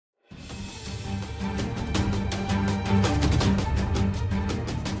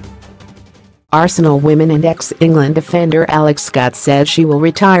Arsenal women and ex-England defender Alex Scott said she will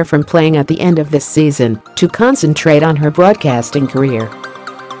retire from playing at the end of this season to concentrate on her broadcasting career.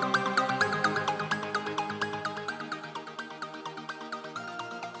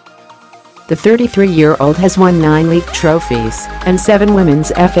 The 33-year-old has won 9 league trophies and 7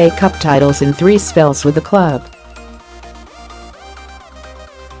 Women's FA Cup titles in 3 spells with the club.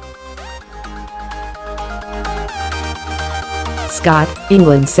 Scott,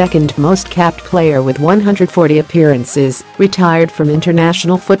 England's second most capped player with 140 appearances, retired from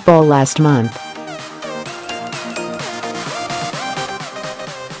international football last month.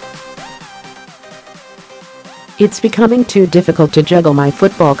 "It's becoming too difficult to juggle my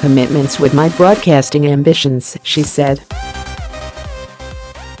football commitments with my broadcasting ambitions," she said.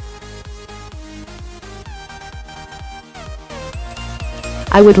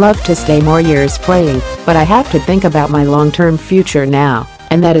 "I would love to stay more years playing, but I have to think about my long-term future now,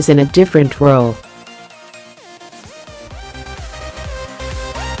 and that is in a different role.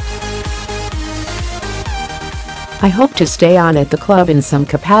 I hope to stay on at the club in some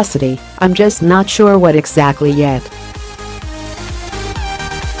capacity, I'm just not sure what exactly yet."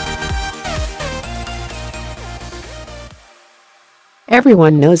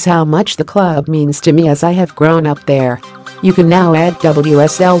 "Everyone knows how much the club means to me as I have grown up there. You can now add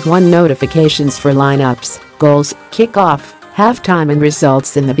WSL1 notifications for lineups, goals, kick-off, halftime and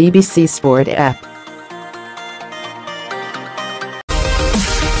results in the BBC Sport app.